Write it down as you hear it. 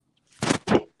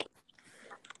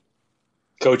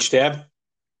Coach Deb.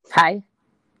 Hi.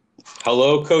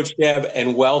 Hello, Coach Deb,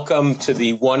 and welcome to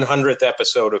the 100th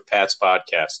episode of Pat's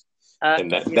podcast.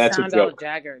 And You that's a sound all joke.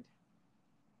 jaggered.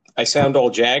 I sound all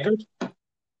jaggered?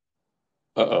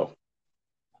 Uh-oh.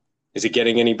 Is it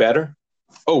getting any better?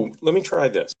 Oh, let me try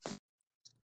this. Is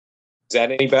that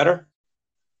any better?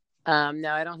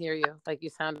 No, I don't hear you. Like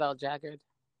you sound all jaggered.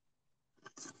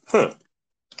 Huh.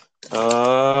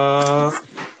 All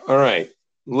right.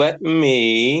 Let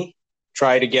me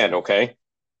try it again, okay?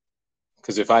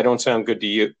 Because if I don't sound good to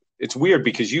you, it's weird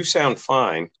because you sound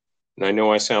fine, and I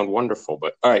know I sound wonderful.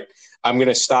 But all right, I'm going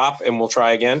to stop, and we'll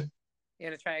try again. You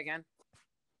gotta try again?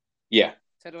 Yeah.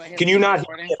 So do I hit Can you not hear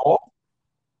recording? me at all?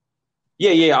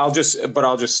 Yeah. I'll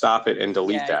just stop it and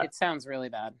delete that. It sounds really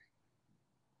bad.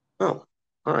 Oh,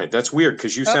 all right. That's weird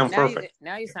because you sound perfect.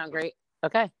 Now you sound great.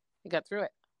 Okay, you got through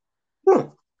it.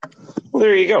 Well,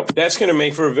 there you go. That's going to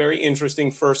make for a very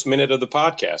interesting first minute of the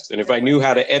podcast. And if I knew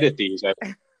how to edit these,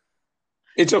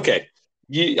 it's okay.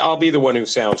 I'll be the one who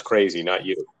sounds crazy, not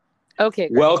you. Okay.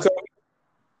 Great.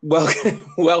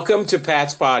 Welcome to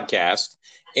Pat's podcast.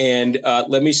 And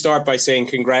let me start by saying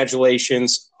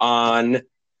congratulations on,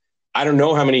 I don't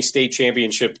know how many state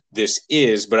championships this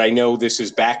is, but I know this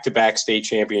is back-to-back state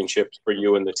championships for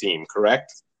you and the team,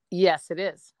 correct? Yes, it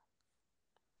is.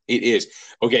 It is.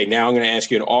 Okay, now I'm going to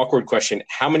ask you an awkward question.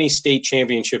 How many state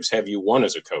championships have you won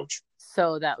as a coach?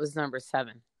 So that was number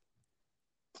 7.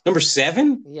 Number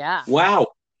 7? Yeah. Wow.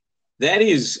 That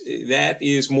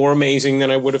is more amazing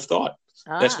than I would have thought.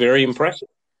 That's very impressive.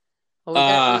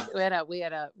 Well, we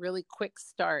had a really quick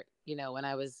start, when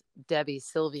I was Debbie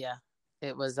Sylvia.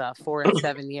 It was 4 and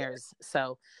 7 years.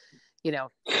 So,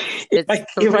 if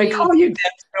I call you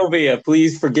Deb Sylvia,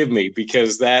 please forgive me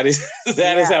because that is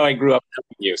how I grew up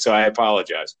knowing you. So I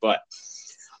apologize. But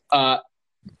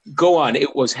go on.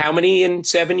 It was how many in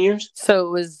 7 years? So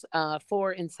it was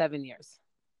 4 and 7 years.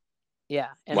 Yeah.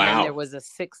 And wow. Then there was a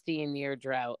 16-year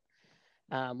drought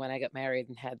when I got married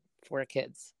and had 4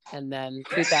 kids. And then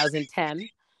 2010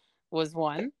 was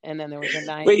one. And then there was a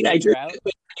 9-year drought.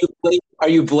 Are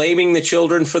you blaming the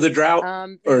children for the drought?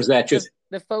 Or is that just...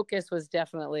 The focus was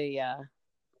definitely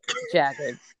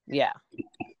jagged. Yeah.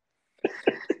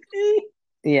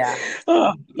 Yeah.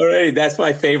 Oh, all right. That's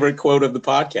my favorite quote of the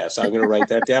podcast. I'm going to write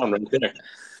that down right there.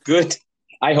 Good.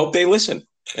 I hope they listen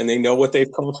and they know what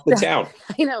they've cost the town.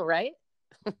 I know, right?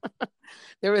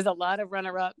 There was a lot of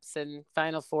runner-ups and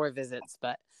Final Four visits,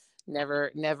 but never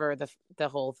the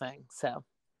whole thing. So.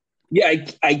 Yeah,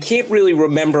 I can't really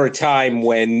remember a time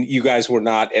when you guys were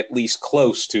not at least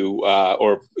close to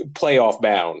or playoff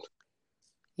bound.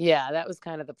 Yeah, that was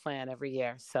kind of the plan every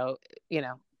year. So,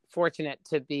 fortunate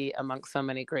to be amongst so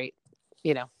many great,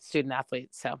 student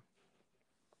athletes. So.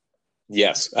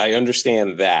 Yes, I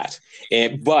understand that.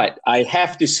 But I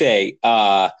have to say,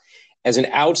 as an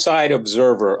outside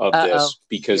observer of this,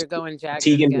 because you're going jagged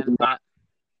Tegan again, Pat.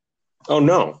 Oh,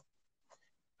 no.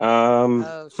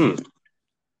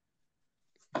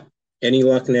 Any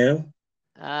luck now?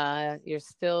 You're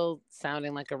still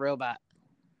sounding like a robot.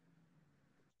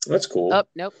 That's cool. Oh,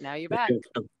 nope. Now you're back.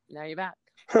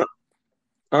 Huh.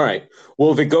 All right.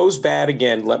 Well, if it goes bad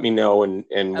again, let me know and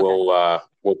okay. we'll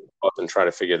up and try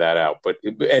to figure that out.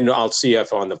 And I'll see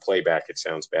if on the playback it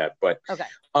sounds bad. But okay.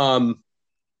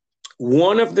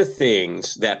 One of the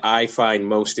things that I find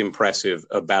most impressive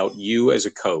about you as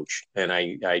a coach, and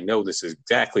I know this is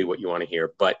exactly what you want to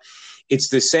hear, but it's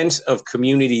the sense of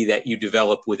community that you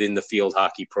develop within the field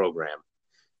hockey program.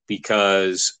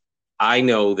 Because I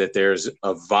know that there's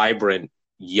a vibrant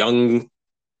young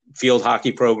field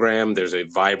hockey program. There's a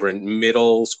vibrant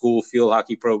middle school field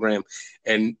hockey program.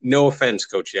 And no offense,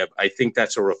 Coach Deb, I think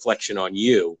that's a reflection on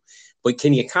you. But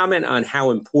can you comment on how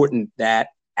important that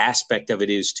aspect of it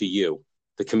is to you,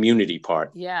 the community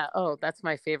part? Yeah. Oh, that's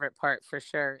my favorite part for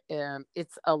sure.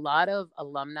 It's a lot of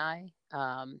alumni,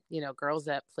 girls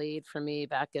that played for me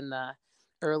back in the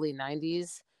early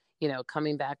 90s,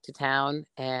 coming back to town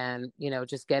and,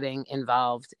 just getting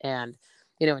involved. And,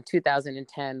 in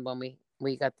 2010, when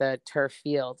we got the turf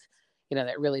field,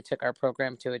 that really took our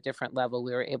program to a different level.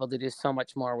 We were able to do so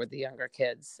much more with the younger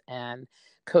kids. And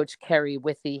Coach Kerry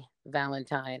Withy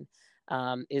Valentine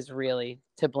is really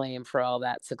to blame for all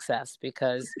that success,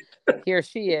 because here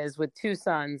she is with 2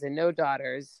 sons and no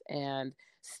daughters and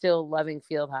still loving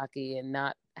field hockey and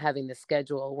not having the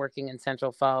schedule working in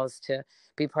Central Falls to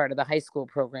be part of the high school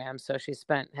program. So she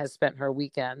has spent her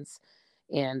weekends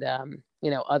and,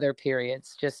 other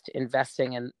periods just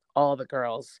investing in all the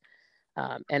girls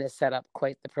and has set up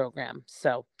quite the program.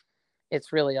 So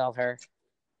it's really all her.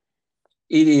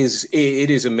 it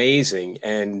is amazing,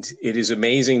 and it is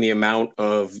amazing the amount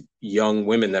of young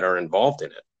women that are involved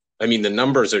in it. I mean, the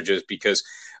numbers are just because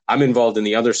I'm involved in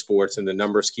the other sports and the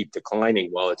numbers keep declining,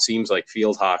 while it seems like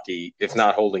field hockey, if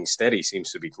not holding steady,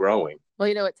 seems to be growing.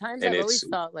 Well, at times And I've it's always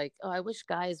thought like, oh, I wish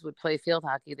guys would play field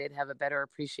hockey. They'd have a better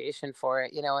appreciation for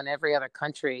it. In every other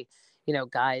country,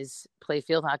 guys play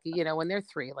field hockey, when they're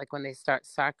 3, like when they start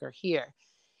soccer here.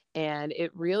 And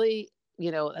it really,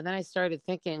 and then I started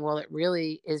thinking, well, it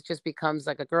really is just becomes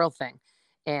like a girl thing.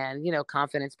 And,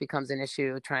 confidence becomes an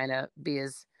issue trying to be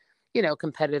as,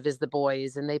 competitive as the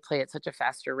boys, and they play at such a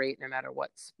faster rate no matter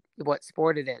what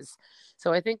sport it is.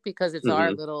 So I think because it's our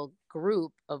Mhm. little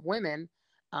group of women,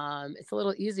 it's a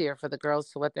little easier for the girls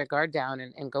to let their guard down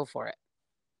and go for it.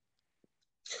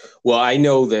 Well, I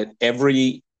know that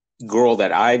every girl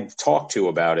that I've talked to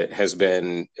about it has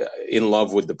been in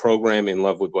love with the program, in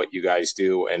love with what you guys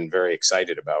do, and very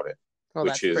excited about it, Well,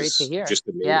 which that's great to is hear. just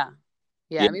amazing. Yeah.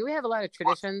 Yeah. Yeah. I mean, we have a lot of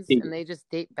traditions and they just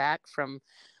date back from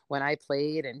when I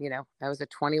played. And, I was a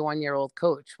 21-year-old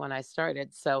coach when I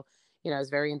started. So, I was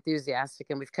very enthusiastic,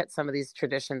 and we've kept some of these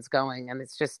traditions going. And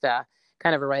it's just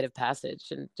kind of a rite of passage,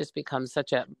 and just becomes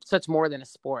such more than a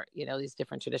sport, these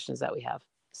different traditions that we have.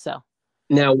 So.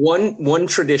 Now, one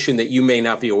tradition that you may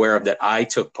not be aware of that I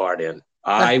took part in,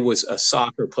 I was a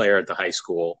soccer player at the high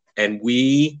school, and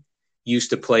we used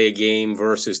to play a game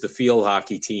versus the field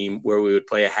hockey team where we would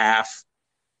play a half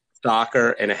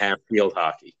soccer and a half field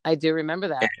hockey. I do remember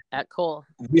that at Cole.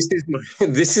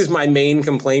 This is my main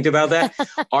complaint about that.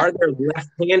 Are there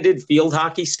left-handed field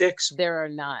hockey sticks? There are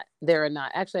not. There are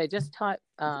not. Actually, I just taught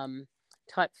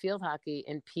field hockey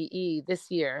in PE this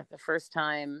year, the first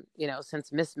time,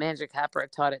 since Miss Magic Happer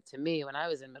taught it to me when I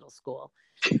was in middle school.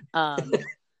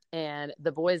 And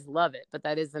the boys love it, but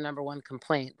that is the number one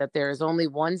complaint, that there is only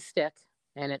one stick,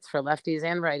 and it's for lefties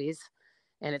and righties,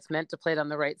 and it's meant to play it on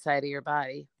the right side of your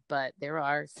body. But there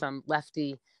are some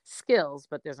lefty skills,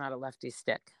 but there's not a lefty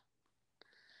stick.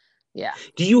 Yeah.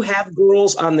 Do you have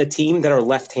girls on the team that are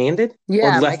left-handed?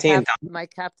 Yeah, or left-handed? my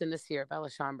captain this year, Bella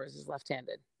Chambers, is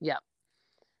left-handed. Yep.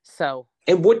 So.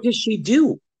 And what does she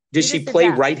do? Does she play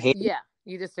adapt. right-handed? Yeah,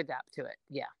 you just adapt to it.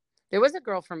 Yeah. There was a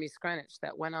girl from East Greenwich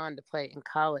that went on to play in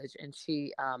college, and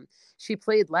she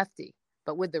played lefty,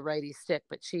 but with the righty stick.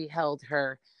 But she held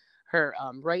her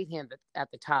right hand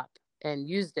at the top and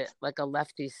used it like a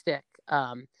lefty stick.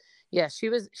 Yeah,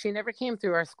 she never came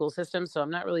through our school system, so I'm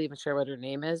not really even sure what her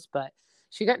name is, but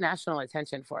she got national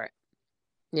attention for it.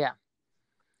 Yeah.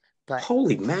 But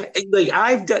holy man,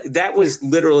 like that was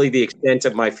literally the extent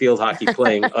of my field hockey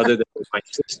playing, other than my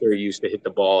sister used to hit the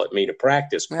ball at me to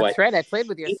practice. That's right. I played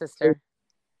with your sister.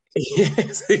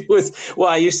 Yes, it was. Well,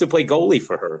 I used to play goalie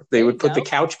for her. They would put the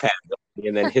couch pad on me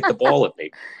and then hit the ball at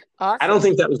me. Awesome. I don't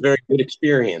think that was a very good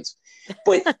experience,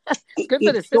 but it's good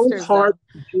for the sisters. So hard.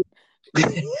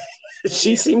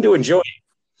 She seemed to enjoy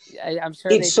it. I'm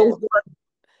sure it's so hard.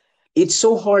 It's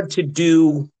so hard to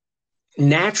do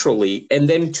naturally, and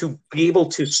then to be able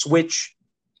to switch.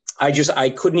 I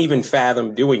couldn't even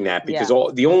fathom doing that, because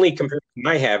the only comparison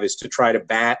I have is to try to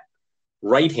bat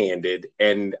right-handed,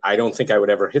 and I don't think I would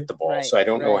ever hit the ball. Right, so I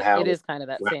don't know how. It is kind of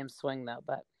that same swing though,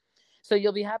 but so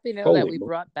you'll be happy to know that we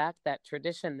brought back that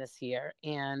tradition this year.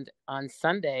 And on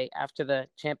Sunday, after the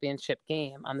championship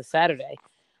game on the Saturday,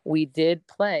 we did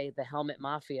play the Helmet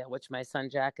Mafia, which my son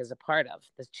Jack is a part of,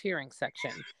 the cheering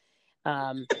section.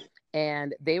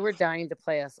 And they were dying to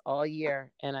play us all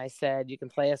year. And I said, you can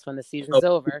play us when the season's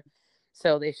over.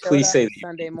 So they showed up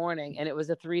Sunday morning, and it was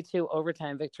a 3-2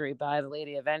 overtime victory by the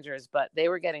Lady Avengers, but they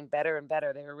were getting better and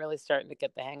better. They were really starting to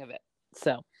get the hang of it.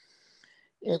 So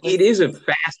it is a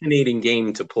fascinating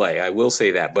game to play. I will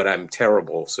say that, but I'm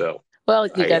terrible. So well,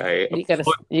 you got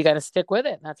to stick with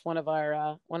it. That's one of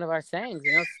our sayings,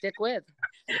 stick with.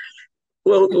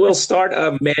 We'll start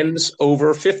a men's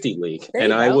over 50 league,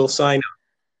 and I will sign up.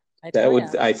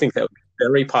 I think that would be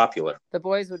very popular. The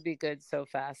boys would be good so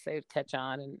fast; they would catch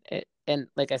on, and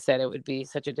like I said, it would be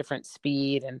such a different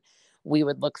speed, and we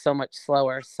would look so much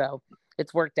slower. So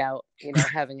it's worked out,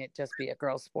 having it just be a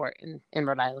girls' sport in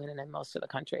Rhode Island and in most of the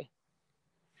country.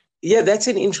 Yeah, that's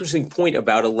an interesting point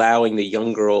about allowing the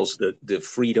young girls the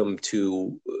freedom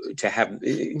to have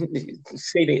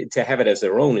it as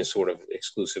their own is sort of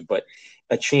exclusive, but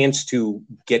a chance to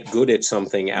get good at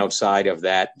something outside of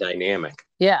that dynamic.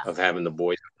 Yeah, of having the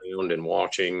boys around and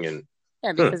watching. And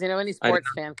because any sports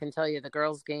fan can tell you the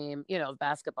girls' game,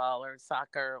 basketball or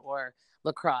soccer or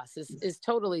lacrosse is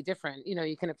totally different.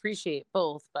 You can appreciate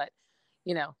both, but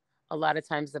a lot of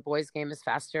times the boys' game is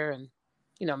faster, and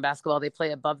in basketball, they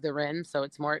play above the rim, so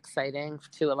it's more exciting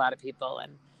to a lot of people.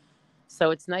 And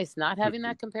so it's nice not having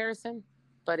that comparison.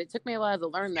 but it took me a while to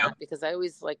learn that because I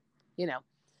always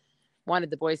wanted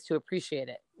the boys to appreciate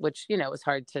it, which, was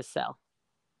hard to sell.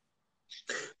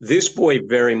 This boy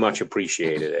very much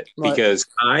appreciated it because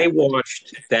I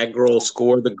watched that girl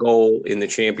score the goal in the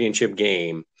championship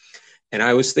game. And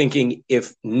I was thinking,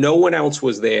 if no one else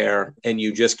was there and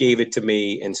you just gave it to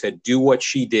me and said, do what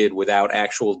she did without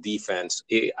actual defense,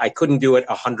 I couldn't do it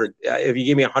 100. If you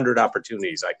gave me 100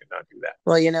 opportunities, I could not do that.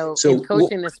 Well, in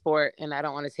coaching the sport, and I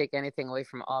don't want to take anything away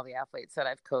from all the athletes that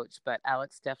I've coached, but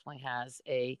Alex definitely has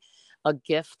a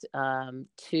gift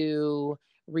to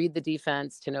read the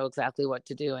defense, to know exactly what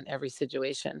to do in every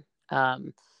situation.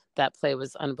 That play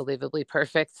was unbelievably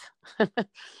perfect.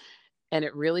 And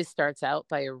it really starts out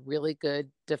by a really good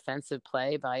defensive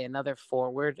play by another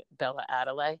forward, Bella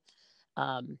Adelaide.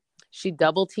 She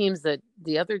double teams the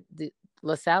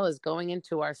LaSalle is going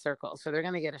into our circle. So they're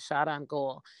going to get a shot on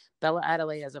goal. Bella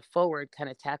Adelaide as a forward kind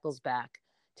of tackles back,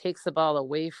 takes the ball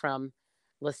away from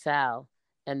LaSalle,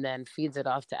 and then feeds it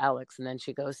off to Alex. And then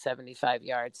she goes 75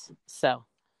 yards. So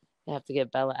I have to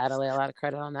give Bella Adelaide a lot of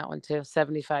credit on that one too.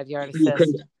 75-yard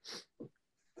assist.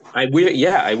 I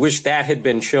wish that had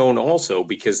been shown also,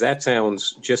 because that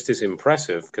sounds just as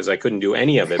impressive, because I couldn't do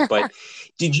any of it. But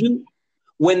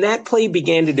when that play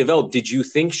began to develop, did you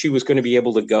think she was going to be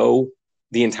able to go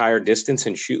the entire distance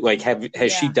and shoot? Like,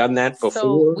 has she done that before?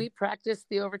 So we practiced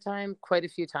the overtime quite a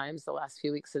few times the last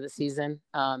few weeks of the season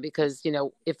because,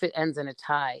 if it ends in a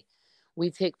tie, we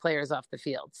take players off the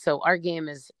field. So our game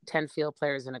is 10 field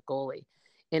players and a goalie.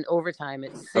 In overtime,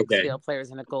 it's 6 field players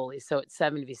and a goalie. So it's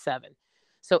 7v7.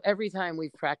 So every time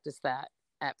we've practiced that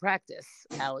at practice,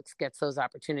 Alex gets those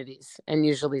opportunities and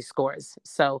usually scores.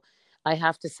 So I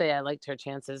have to say I liked her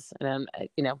chances, and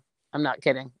I'm not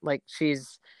kidding. Like she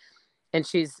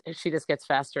just gets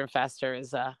faster and faster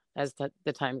as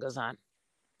the time goes on.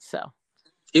 So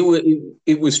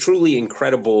it was truly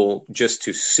incredible just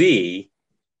to see.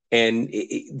 And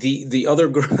the other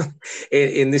girl,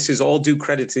 and this is all due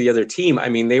credit to the other team. I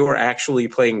mean, they were actually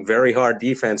playing very hard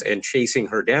defense and chasing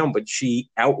her down, but she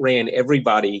outran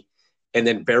everybody and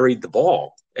then buried the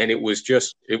ball. And it was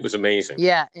amazing.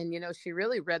 Yeah. And, she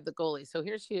really read the goalie. So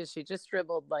here she is. She just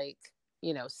dribbled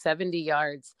 70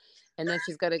 yards, and then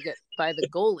she's got to get by the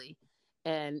goalie.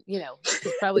 And,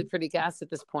 she's probably pretty gassed at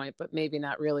this point, but maybe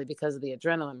not really because of the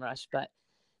adrenaline rush. But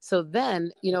so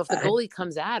then, if the goalie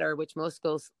comes at her, which most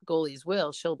goalies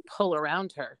will, she'll pull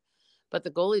around her. But the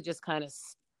goalie just kind of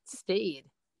stayed,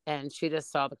 and she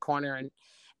just saw the corner. And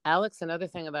Alex, another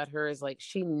thing about her is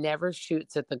she never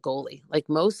shoots at the goalie. Like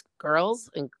most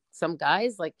girls and some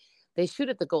guys, they shoot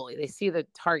at the goalie. They see the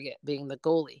target being the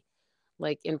goalie.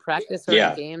 Like in practice or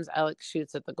in games, Alex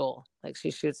shoots at the goal. Like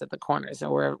she shoots at the corners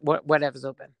or whatever's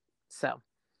open. So.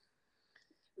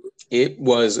 It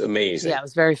was amazing. Yeah, it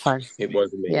was very fun. It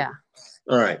was amazing. Yeah.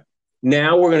 All right.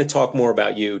 Now we're going to talk more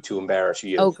about you to embarrass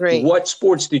you. Oh, great. What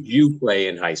sports did you play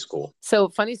in high school? So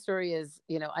funny story is,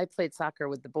 I played soccer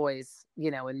with the boys,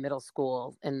 in middle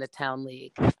school in the town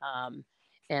league.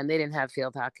 And they didn't have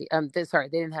field hockey. They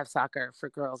didn't have soccer for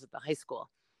girls at the high school.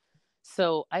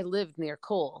 So I lived near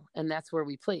Cole, and that's where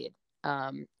we played.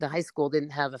 The high school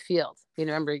didn't have a field.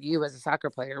 Remember you as a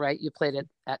soccer player, right? You played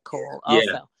at Cole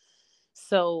also. Yeah.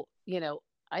 So,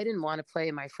 I didn't want to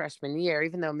play my freshman year,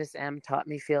 even though Miss M taught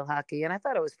me field hockey, and I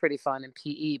thought it was pretty fun in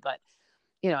PE, but,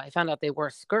 I found out they wore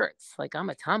skirts. Like, I'm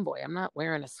a tomboy. I'm not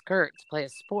wearing a skirt to play a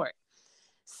sport.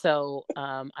 So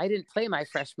I didn't play my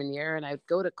freshman year, and I'd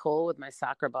go to Cole with my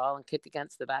soccer ball and kick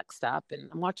against the backstop, and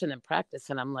I'm watching them practice,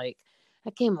 and I'm like,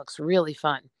 that game looks really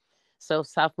fun. So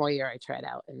sophomore year, I tried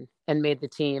out and made the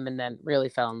team, and then really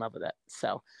fell in love with it.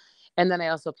 So, and then I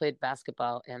also played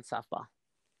basketball and softball.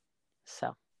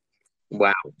 So.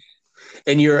 Wow.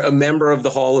 And you're a member of the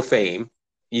Hall of Fame,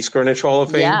 East Greenwich Hall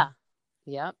of Fame? Yeah.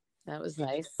 Yep. That was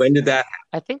nice. When did that happen?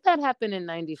 I think that happened in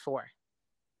 94.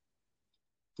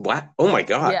 What? Oh my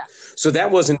God. Yeah. So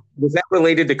was that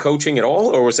related to coaching at all,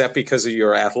 or was that because of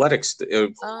your athletics,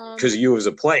 because you as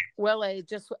a player? Well,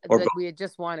 we had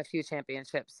just won a few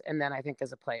championships, and then I think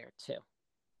as a player too.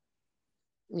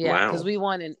 Yeah. Because we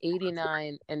won in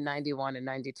 89 and 91 and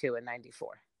 92 and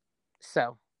 94.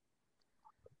 So.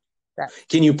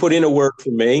 Can you put in a word for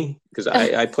me? Because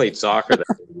I played soccer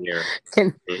that year.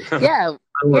 Yeah,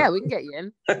 we can get you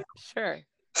in. Sure.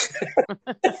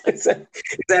 Is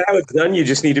that how it's done? You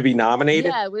just need to be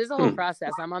nominated? Yeah, it was a whole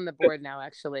process. I'm on the board now,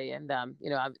 actually. And,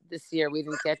 this year we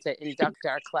didn't get to induct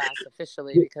our class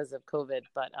officially because of COVID.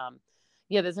 But,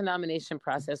 there's a nomination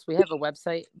process. We have a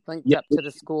website linked up to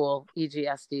the school,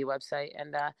 EGSD website.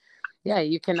 And,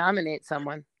 you can nominate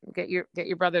someone. Get your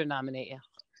brother to nominate you.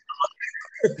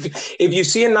 If you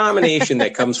see a nomination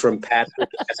that comes from Patrick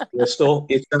S. Bristol,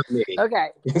 it's not me. Okay.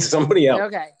 It's somebody else.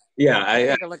 Okay. Yeah, I'll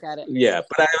take a look at it. Yeah,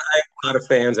 but I have a lot of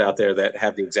fans out there that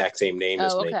have the exact same name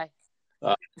as me. Okay.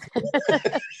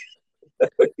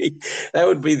 That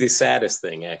would be the saddest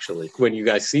thing, actually, when you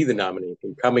guys see the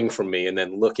nomination coming from me and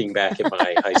then looking back at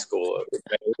my high school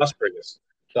illustrious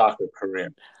soccer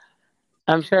career.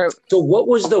 I'm sure. So what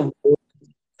was the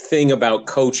thing about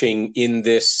coaching in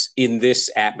this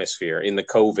atmosphere, in the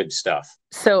COVID stuff?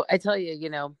 So I tell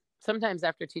you, sometimes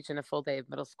after teaching a full day of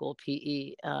middle school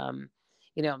PE,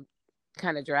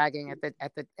 kind of dragging at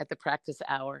the practice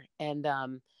hour. And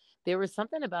there was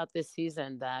something about this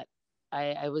season that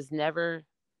I was never,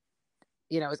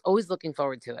 I was always looking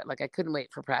forward to it. Like I couldn't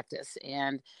wait for practice.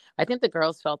 And I think the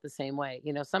girls felt the same way.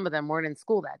 Some of them weren't in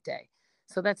school that day.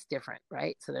 So that's different,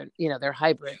 right? So they're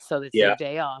hybrids. So it's their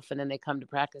day off and then they come to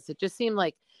practice. It just seemed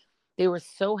like they were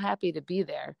so happy to be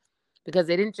there because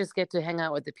they didn't just get to hang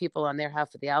out with the people on their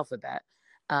half of the alphabet.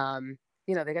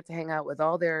 They got to hang out with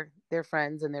all their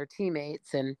friends and their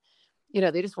teammates. And,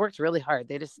 they just worked really hard.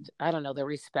 They just, I don't know, the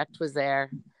respect was there.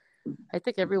 I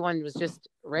think everyone was just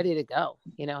ready to go,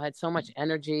 had so much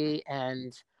energy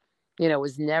and,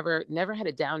 was never had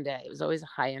a down day. It was always a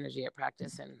high energy at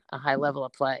practice and a high level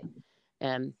of play.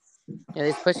 And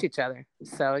they pushed each other.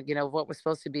 So, what was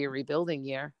supposed to be a rebuilding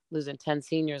year, losing 10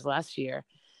 seniors last year,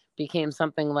 became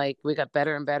something like we got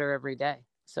better and better every day.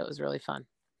 So it was really fun.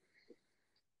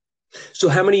 So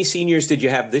how many seniors did you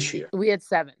have this year? We had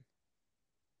 7.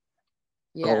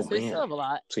 Yeah, oh, so we still have a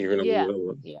lot. So you're going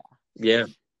to Yeah. Yep.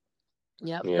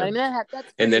 Yeah. But I mean,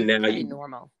 that's and then now pretty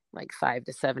normal, like 5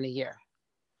 to 7 a year.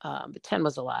 But 10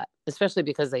 was a lot, especially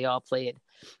because they all played,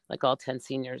 like all 10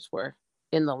 seniors were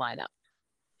in the lineup.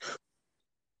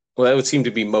 Well, that would seem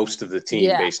to be most of the team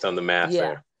based on the math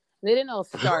there. They didn't all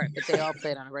start, but they all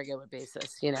played on a regular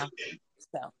basis,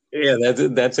 So yeah,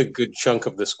 that's a good chunk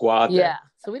of the squad. Yeah.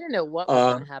 So we didn't know what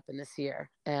was going to happen this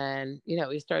year. And,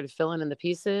 we started filling in the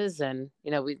pieces and,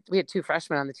 we had 2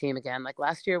 freshmen on the team again. Like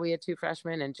last year we had 2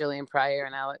 freshmen and Jillian Pryor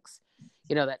and Alex,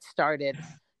 that started,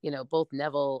 both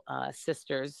Neville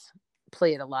sisters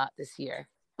played a lot this year.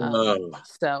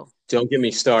 So don't get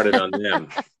me started on them.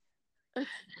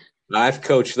 I've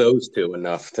coached those 2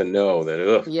 enough to know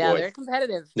that. Boy. They're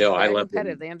competitive. No, I love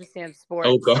competitive. Them. They understand sports.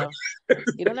 Oh, God. So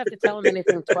you don't have to tell them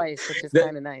anything twice, which is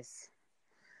kind of nice.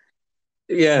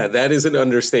 Yeah, that is an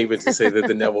understatement to say that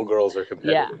the Neville girls are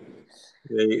competitive.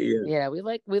 Yeah, we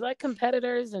like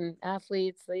competitors and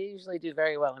athletes. They usually do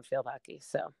very well in field hockey,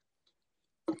 so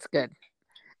it's good.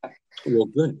 Well,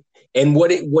 good. And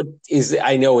what is,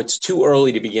 I know it's too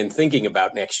early to begin thinking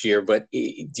about next year, but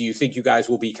do you think you guys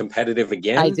will be competitive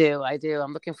again? I do.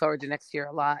 I'm looking forward to next year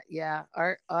a lot. Yeah.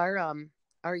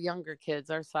 Our younger kids,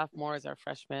 our sophomores, our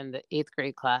freshmen, the 8th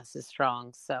grade class is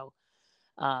strong. So,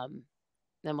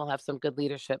 then we'll have some good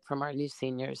leadership from our new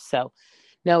seniors. So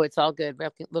no, it's all good.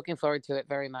 We're looking forward to it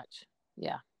very much.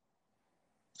 Yeah.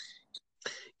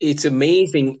 It's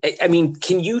amazing. I mean,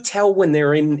 can you tell when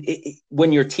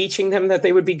you're teaching them that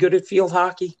they would be good at field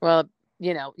hockey? Well,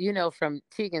 from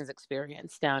Tegan's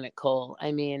experience down at Cole,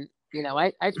 I mean,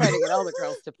 I try to get all the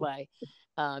girls to play,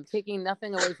 taking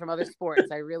nothing away from other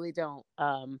sports. I really don't.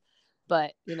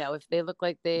 But, if they look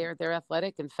like they're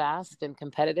athletic and fast and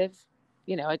competitive,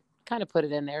 I kind of put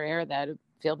it in their air that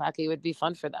field hockey would be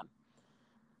fun for them.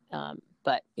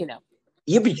 But, Yeah,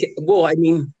 well, I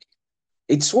mean,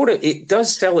 it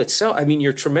does sell itself. I mean,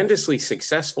 you're tremendously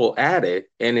successful at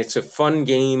it, and it's a fun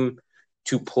game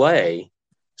to play.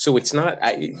 So it's not,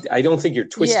 I don't think you're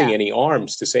twisting any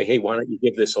arms to say, hey, why don't you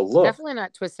give this a look? Definitely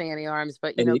not twisting any arms,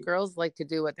 but, girls like to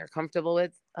do what they're comfortable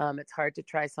with. It's hard to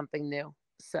try something new.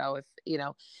 So if,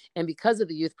 and because of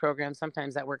the youth program,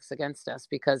 sometimes that works against us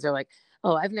because they're like,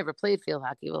 oh, I've never played field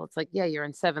hockey. Well, it's like, yeah, you're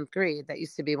in 7th grade. That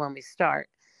used to be when we start.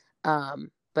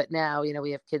 But now,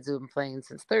 we have kids who've been playing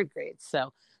since 3rd grade.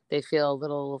 So they feel a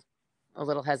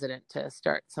little hesitant to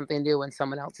start something new when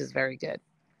someone else is very good.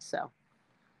 So,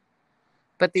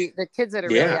 but the kids that are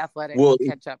really athletic will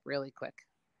catch up really quick.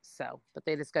 So, but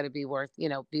they just got to be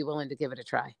willing to give it a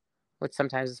try, which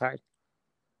sometimes is hard.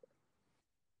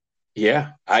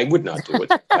 Yeah, I would not do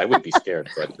it. I would be scared,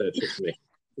 but that's just me.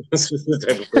 That's just the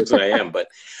type of person I am. But,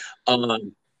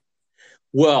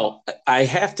 well, I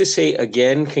have to say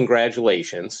again,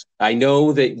 congratulations. I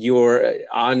know that you're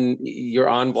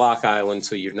on Block Island,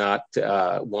 so you're not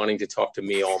wanting to talk to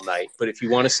me all night. But if you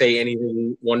want to say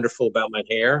anything wonderful about my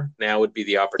hair, now would be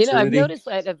the opportunity. I've noticed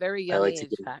at a very young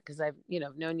age, Pat, because I've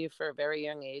known you for a very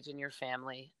young age and your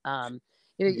family.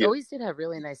 You always did have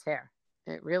really nice hair.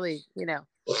 It really, it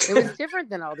was different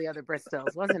than all the other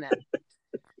Bristols, wasn't it?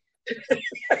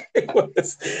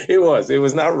 It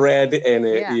was not red, and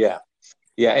Yeah.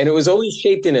 yeah, and it was always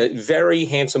shaped in a very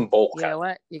handsome bowl You cut. know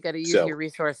what? You got to use So your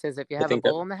resources. If you I have a think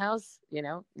that bowl in the house, you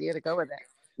got to go with it.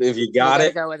 if you You got got to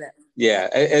it, go with it. yeah.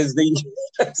 As the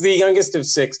as the youngest of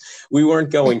six, we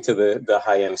weren't going to the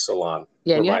high end salon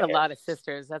Yeah, for and you my had a hair. lot of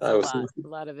sisters. That's I was a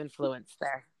lot of influence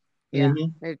there. Yeah,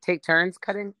 mhm. they take turns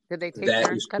cutting. Did they take That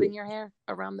turns is true. cutting your hair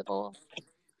around the bowl?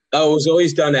 Oh, it was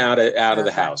always done out of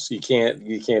the Okay. house. You can't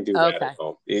do that at Okay.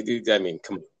 home. I mean,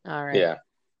 come on. All right. Yeah,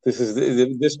 this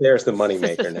hair's the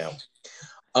moneymaker now.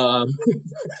 Um,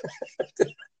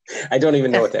 I don't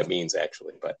even know what that means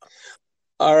actually, but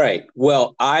all right.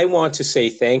 Well, I want to say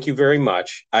thank you very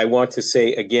much. I want to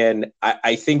say again,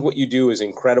 I think what you do is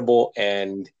incredible,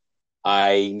 and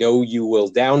I know you will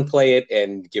downplay it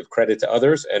and give credit to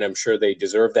others, and I'm sure they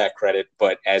deserve that credit.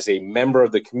 But as a member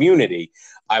of the community,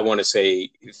 I want to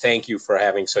say thank you for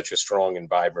having such a strong and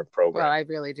vibrant Well, program. I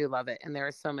really do love it. And there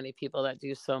are so many people that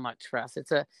do so much for us.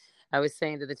 I was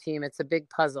saying to the team, it's a big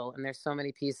puzzle and there's so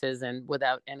many pieces. And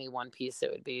without any one piece,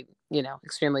 it would be,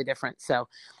 extremely different. So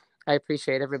I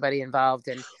appreciate everybody involved.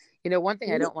 And, one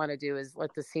thing I don't want to do is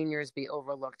let the seniors be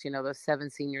overlooked, those 7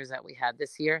 seniors that we had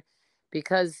this year,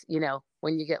 because,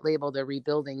 when you get labeled a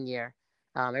rebuilding year,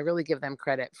 I really give them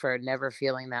credit for never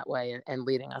feeling that way and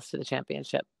leading us to the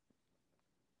championship.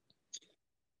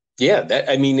 Yeah,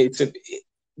 I mean,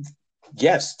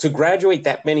 yes, to graduate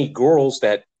that many girls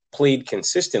that played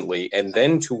consistently and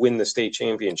then to win the state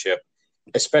championship,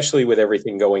 especially with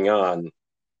everything going on,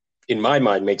 in my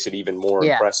mind, makes it even more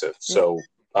Yeah. impressive. So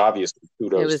obviously, It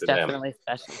kudos was to them. definitely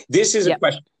special. This is a Yep.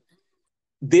 question.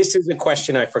 This is a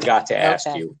question I forgot to ask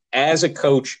Okay. you. As a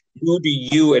coach, who do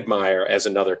you admire as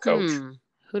another coach?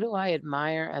 Who do I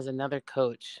admire as another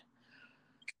coach?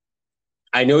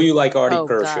 I know you like Artie Oh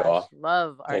Kershaw, gosh,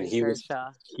 love and Artie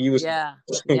Kershaw. he was Yeah,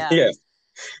 yeah. yeah,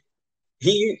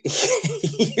 he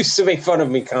used to make fun of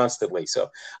me constantly. So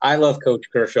I love Coach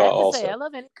I Kershaw have to say, I also.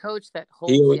 love any coach that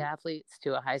holds the He athletes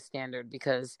to a high standard,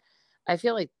 because I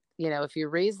feel like, if you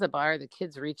raise the bar, the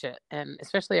kids reach it. And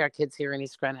especially our kids here in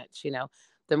East Greenwich,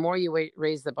 the more you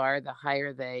raise the bar, the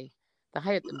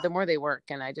more they work.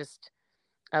 And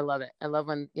I love it. I love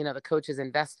when, the coach is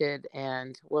invested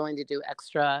and willing to do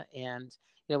extra. And,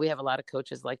 we have a lot of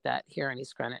coaches like that here in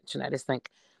East Greenwich. And I just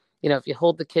think, if you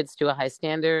hold the kids to a high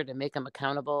standard and make them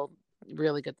accountable,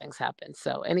 really good things happen.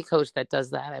 So any coach that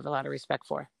does that, I have a lot of respect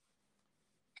for.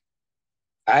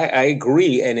 I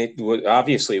agree, and it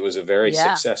was a very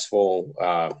Yeah, successful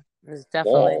it was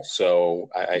definitely, fall. So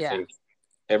I yeah, think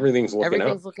everything's looking up.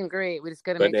 everything's looking great. We just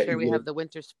got to But make sure we have the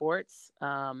winter sports.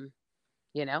 I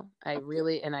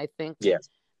think yes,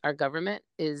 our government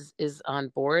is on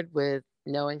board with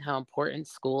knowing how important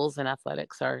schools and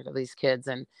athletics are to these kids.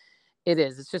 And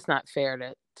it's just not fair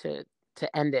to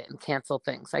end it and cancel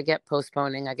things. I get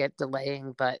postponing, I get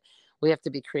delaying, but we have to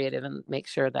be creative and make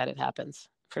sure that it happens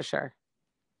for sure.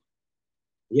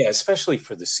 yeah, especially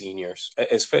for the seniors,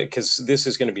 because this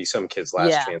is going to be some kids' last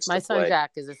Yeah, chance my to son play,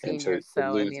 Jack is a and senior, to so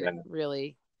I lose mean, it them.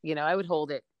 really, I would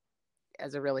hold it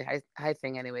as a really high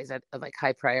thing, anyways, at like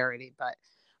high priority. But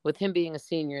with him being a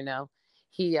senior now,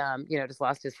 he just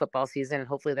lost his football season, and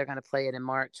hopefully they're going to play it in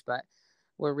March. But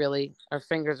our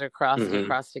fingers are crossed and Mm-hmm.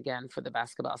 crossed again for the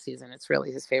basketball season. It's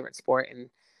really his favorite sport and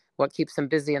what keeps him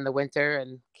busy in the winter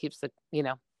and keeps the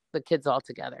kids all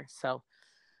together. So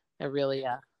I really,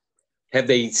 Have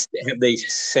they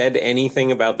said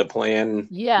anything about the plan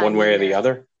yeah, I one way mean, or the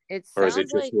other, it or is it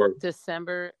sounds just like more?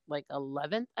 December, like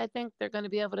 11th, I think they're going to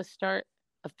be able to start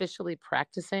officially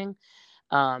practicing.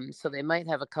 So they might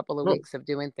have a couple of Oh, weeks of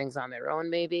doing things on their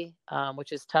own, maybe,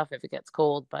 which is tough if it gets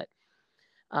cold. But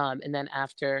and then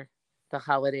after the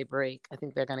holiday break, I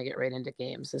think they're going to get right into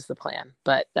games is the plan.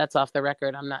 But that's off the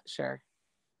record. I'm not sure.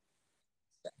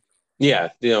 yeah,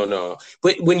 no.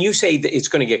 But when you say that it's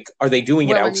going to get, are they doing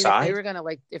it Well, I mean, if they outside? were going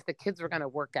to if the kids were going to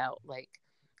work out, like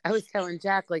I was telling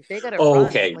Jack, like they got to Oh, run,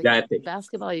 okay, like that thing.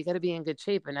 basketball, you got to be in good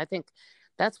shape. And I think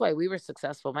that's why we were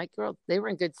successful. My girl, they were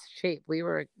in good shape. We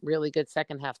were a really good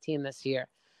second half team this year.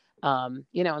 And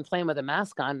playing with a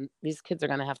mask on, these kids are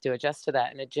going to have to adjust to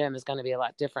that. And a gym is going to be a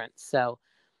lot different. So,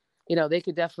 they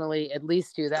could definitely at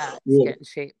least do that, Yeah. get in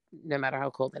shape, no matter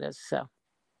how cold it is. So,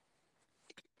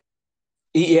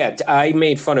 Yeah, I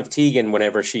made fun of Tegan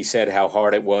whenever she said how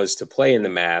hard it was to play in the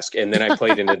mask. And then I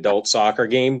played an adult soccer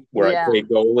game where I yeah, played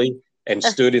goalie and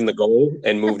stood in the goal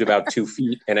and moved about 2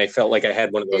 feet. And I felt like I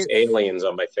had one of those it's aliens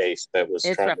on my face that was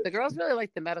it's trying rough. to, The girls really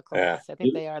like the medical yeah. mask. I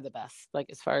think they are the best, like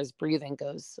as far as breathing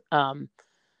goes.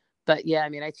 But yeah, I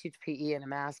mean, I teach PE in a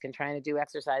mask, and trying to do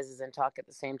exercises and talk at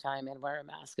the same time and wear a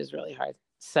mask is really hard.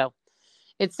 So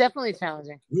It's definitely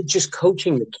challenging. You're just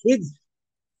coaching the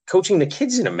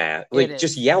kids in a mat, It like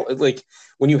just is. yell, like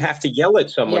when you have to yell at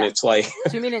someone, Yeah. it's like,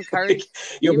 Do you mean like encourage? you Do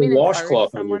have you a mean encourage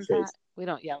washcloth on your someone, face. Pat? We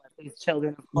don't yell at these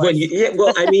children, of Well, course. yeah,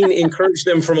 well, I mean, encourage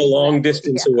them from a long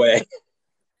Exactly. distance Yeah. away.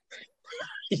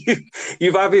 you,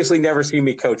 you've obviously never seen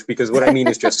me coach because what I mean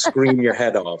is just scream your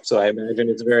head off. So I imagine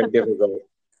it's very difficult.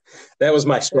 That was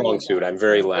my There strong you suit. go. I'm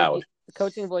very Well, loud.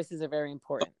 coaching voices are very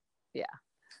important. Yeah.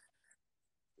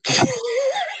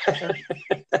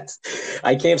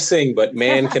 I can't sing, but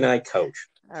man, can I coach.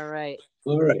 All right.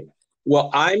 All right.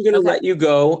 Well, I'm going to Okay. let you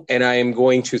go, and I am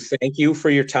going to thank you for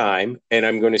your time. And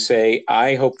I'm going to say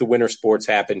I hope the winter sports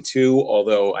happen too.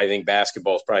 Although I think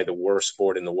basketball is probably the worst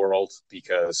sport in the world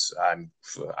because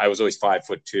I was always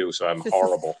 5'2", so I'm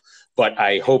horrible. But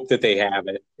I hope that they have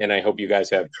it, and I hope you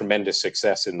guys have tremendous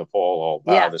success in the fall,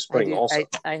 Yeah, the I spring do. also,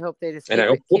 I hope they just and I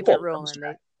hope keep it football comes rolling.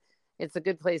 back. It's a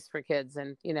good place for kids,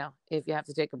 and if you have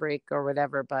to take a break or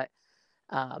whatever, but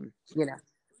you know,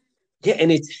 Yeah,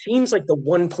 and it seems like the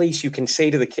one place you can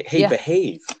say to the kid, "Hey, yeah,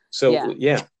 behave." yeah, So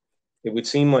yeah, it would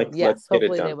seem like let's yes. get it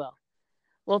Hopefully they done. will.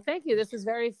 Well, thank you. This was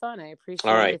very fun. I All appreciate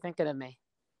you right. thinking of me.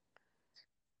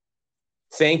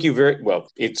 Thank you very well.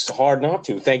 It's hard not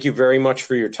to. Thank you very much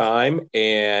for your time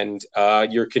and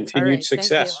your All continued right. Thank you.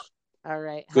 success. All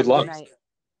right. Good Have a good luck. night.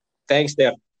 Thanks,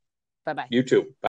 Steph. Bye bye. You too.